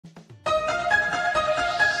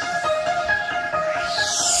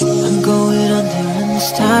I'm going under, and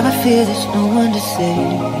this time I fear there's no one to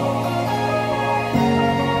save.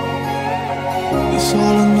 This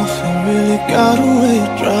all or nothing really got a way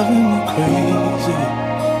of driving me crazy.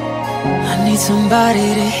 I need somebody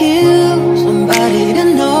to heal, somebody to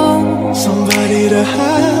know, somebody to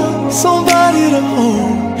have, somebody to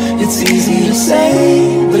hold. It's easy to say,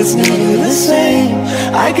 but it's never the same.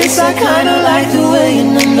 I guess I kinda like the way you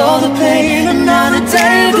numbed all the pain. And now the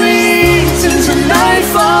day bleeds into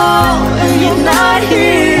nightfall, and you're not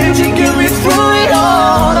here to get me through it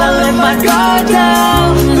all. I let my guard down,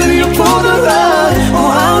 then you pull the rug.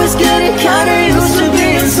 Oh, I was getting kinda used to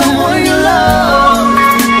being someone you love.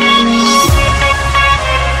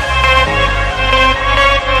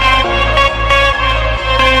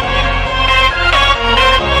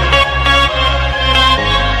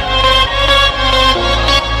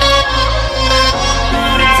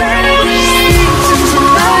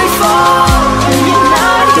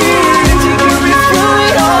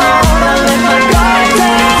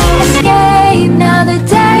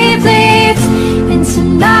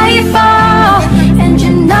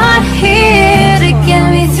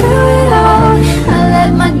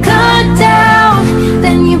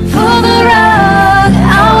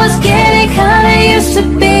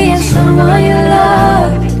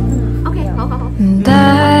 And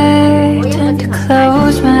I tend to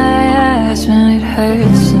close my eyes when it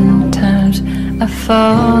hurts. Sometimes I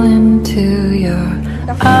fall into your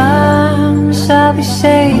arms. I'll be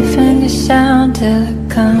safe in your sound till I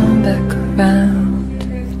come back around.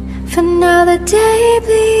 For now the day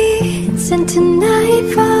bleeds into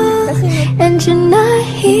nightfall, and you're not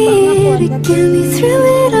here to get me through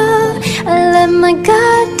it all. I let my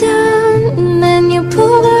guard down, and then you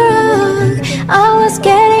pull the rug. I was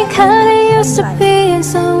getting kinda used to being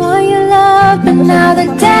someone you love, but now the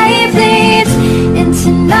day bleeds into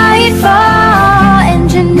nightfall, and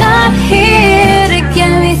you're not here to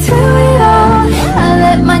get me through it all. I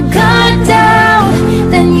let my guard down,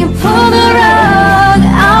 then you pull the rug.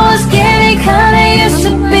 I was getting kinda used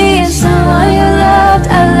to being someone you loved.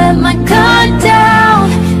 I let my guard down,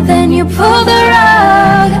 then you pull the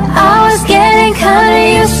rug. I was getting kinda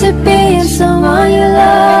used to being someone you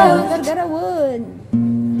loved.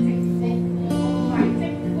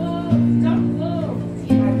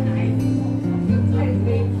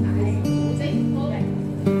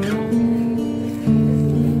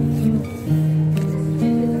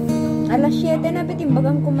 Alas 7 na,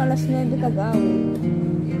 bitimbagan ko malas 9 kagawin.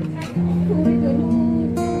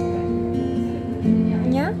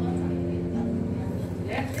 Nya?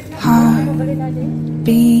 Heart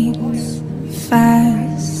beats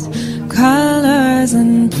fast, colors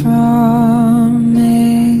and promises.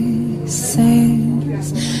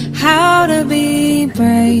 How to be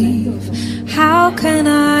brave, how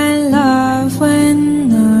can I love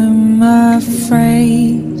when I'm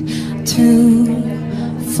afraid to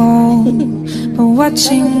fall, but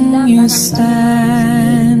watching you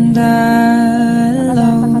stand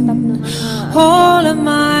alone, all of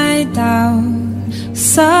my doubt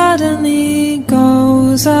suddenly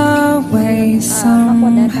goes away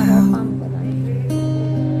somehow.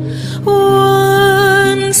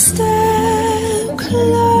 One step closer.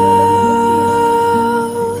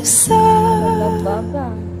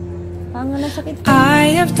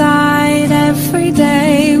 I have died every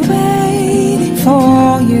day waiting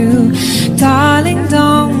for you. Darling,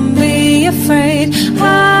 don't be afraid.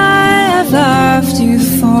 I have loved you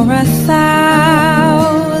for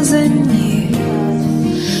 1,000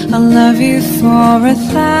 years. I'll love you for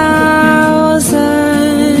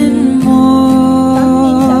 1,000 more.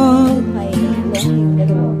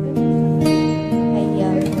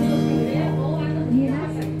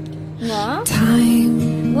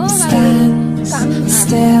 Time stands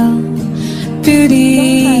still,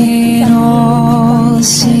 beauty in all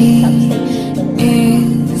she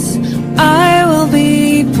is. I will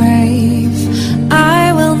be brave,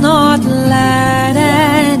 I will not let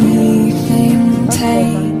anything take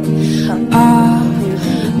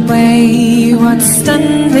away what's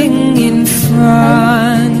standing in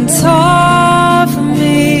front of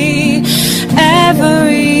me.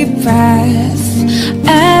 Every breath,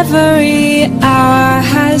 every hour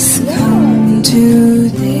has come to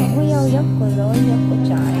this.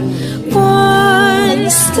 One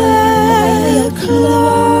step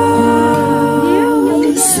closer.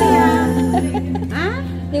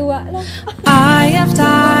 I have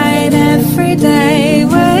died every day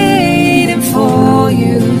waiting for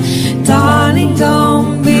you. Darling,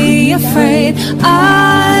 don't be afraid.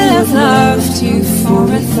 I have loved you for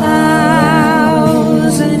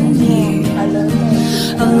 1,000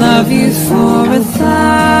 years. I'll love you for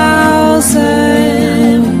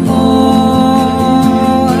 1,000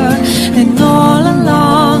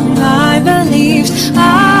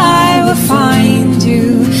 I will find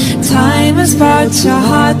you. Time has brought your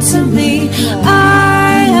heart to me.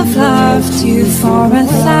 I have loved you for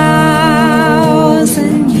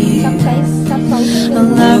 1,000 years. I'll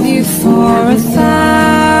love you for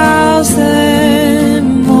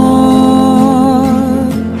 1,000 more.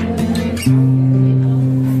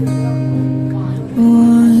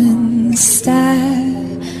 One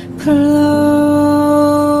step closer.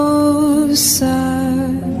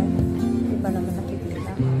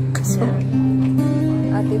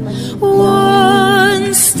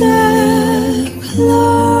 One step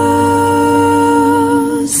closer.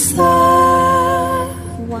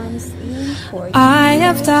 I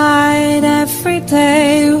have died every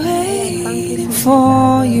day waiting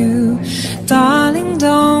for you. Darling,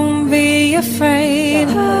 don't be afraid.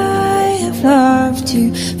 I have loved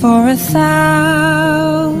you for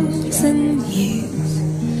 1,000 years.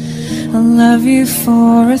 I'll love you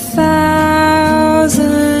for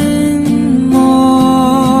 1,000 more.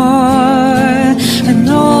 And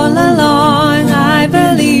all along I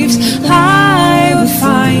believed I would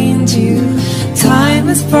find you. Time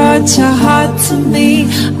has brought your heart to me.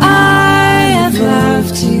 I have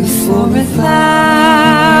loved you for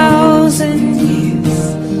 1,000 years.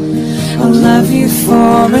 I'll love you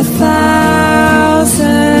for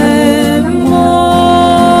 1,000 more.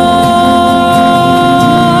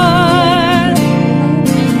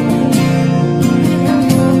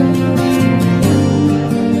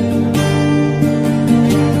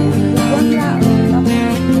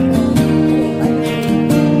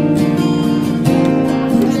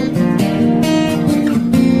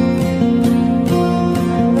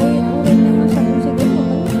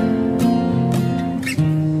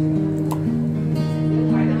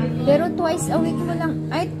 Pero twice a week mo lang,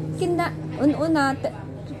 ay, una,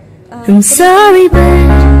 I'm sorry, but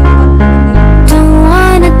don't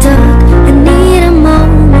wanna talk. I need a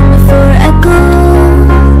moment before I go.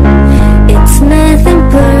 It's nothing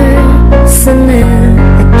personal.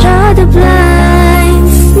 I draw the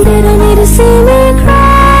blinds. They don't need to see me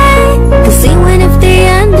cry. 'Cause even if they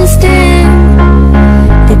understand,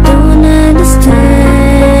 they don't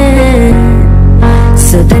understand.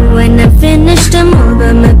 So then when I finish them all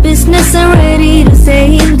by my business, I'm ready to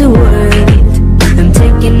save the world. I'm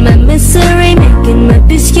taking my misery, making my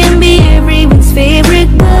bitch can be everyone's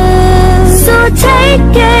favorite girl. So take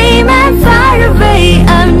aim and fire away.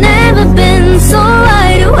 I've never been so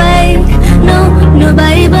wide awake. No,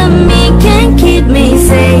 nobody but me can keep me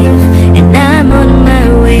safe. And I'm on my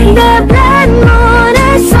way. The blood moon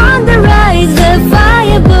is on the rise. The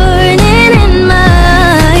fire burning in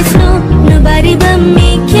my eyes. No, nobody but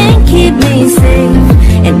me can keep me safe.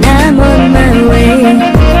 And I'm on my way.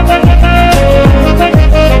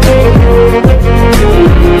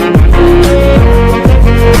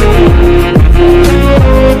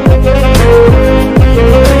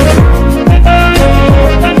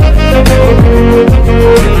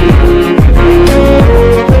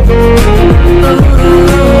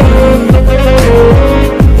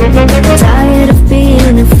 Tired of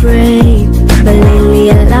being afraid, but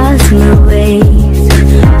lately I lost my ways.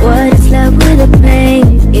 What is love with a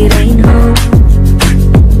pain? It ain't home.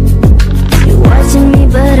 You're watching me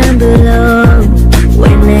but I'm below.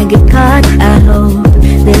 When I get caught I hope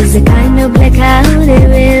there's a kind of blackout that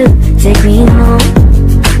will take me home.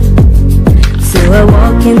 So I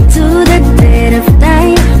walk into the dead of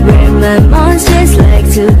night, where my monsters like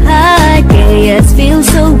to hide. Chaos feels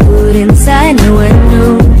so good inside, no one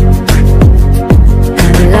knows.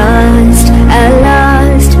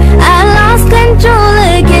 I lost control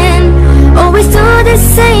again. Always do the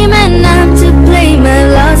same and I'm to blame. I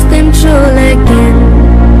lost control again.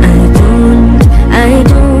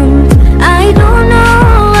 I don't know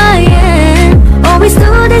who I am. Always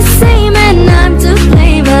do the same and I'm to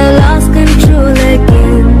blame. I lost control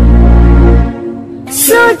again.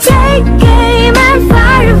 So take aim and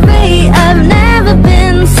fire away. I've never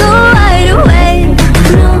been so wide awake.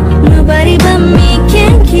 No, nobody but me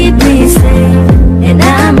can keep me safe. And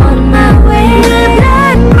I'm on my way. The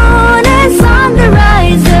blood moon is on the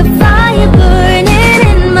rise. The fire burning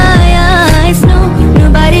in my eyes. No,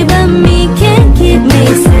 nobody but me can keep me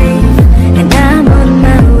safe. And I'm on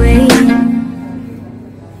my way.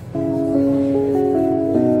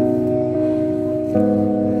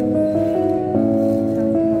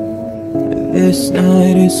 This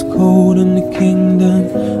night is cold in the kingdom.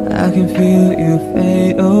 I can feel you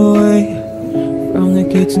fade away. From the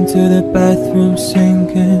kitchen to the bathroom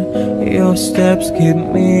sinking. Your steps keep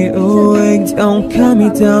me awake. Don't cut me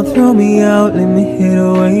down, throw me out, leave me here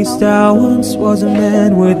to waste. I once was a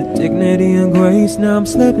man with dignity and grace. Now I'm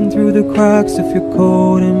slipping through the cracks of your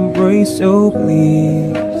cold embrace. So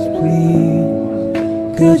please,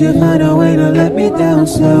 please, could you find a way to let me down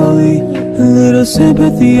slowly? A little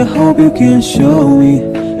sympathy, I hope you can show me.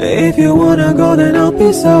 If you wanna go, then I'll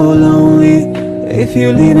be so lonely. If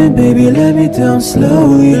you're leaving, baby, let me down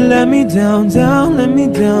slowly. Let me down, down, let me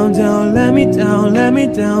down, down, let me down, let me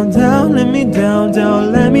down, down, let me down,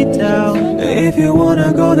 down, let me down. If you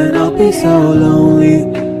wanna go, then I'll be so lonely.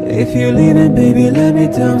 If you're leaving, baby, let me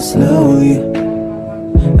down slowly.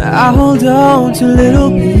 I hold on to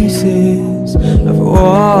little pieces of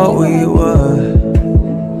what we were.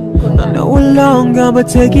 I know we're long gone, but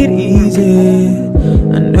take it easy.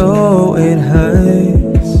 I know it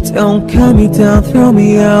hurts. Don't cut me down, throw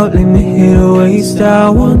me out, leave me here to waste. I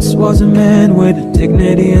once was a man with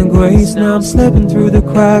dignity and grace. Now I'm slipping through the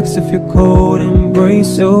cracks of your cold embrace.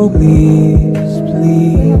 So please,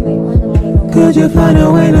 please, could you find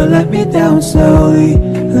a way to let me down slowly?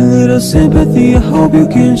 A little sympathy, I hope you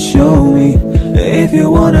can show me. If you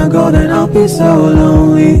wanna go, then I'll be so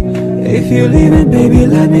lonely. If you're leaving, baby,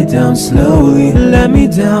 let me down slowly. Let me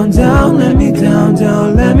down, down, let me down,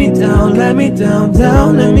 down, let me down, let me down,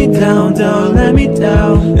 down, let me down, down, let me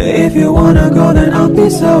down. If you wanna go, then I'll be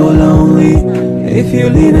so lonely. If you're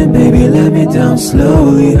leaving, baby, let me down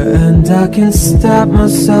slowly. And I can't stop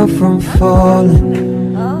myself from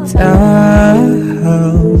falling down.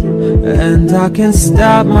 And I can't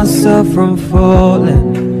stop myself from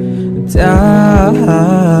falling down.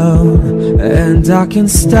 And I can't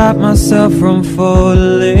stop myself from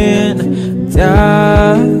falling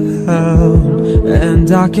down.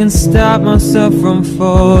 And I can't stop myself from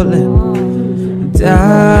falling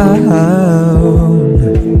down.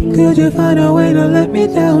 Could you find a way to let me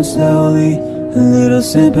down slowly? A little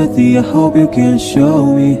sympathy, I hope you can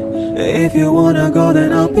show me. If you wanna go,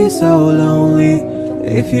 then I'll be so lonely.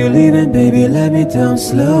 If you're leaving, baby, let me down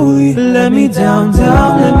slowly. Let me down,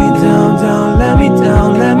 down, let me down, down, let me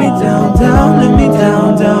down, let me down, down, let me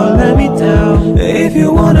down, down, let me down. If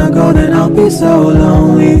you wanna go, then I'll be so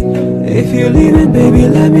lonely. If you're leaving, baby,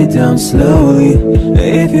 let me down slowly.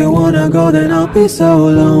 If you wanna go, then I'll be so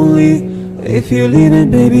lonely. If you're leaving,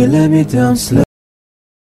 baby, let me down slowly.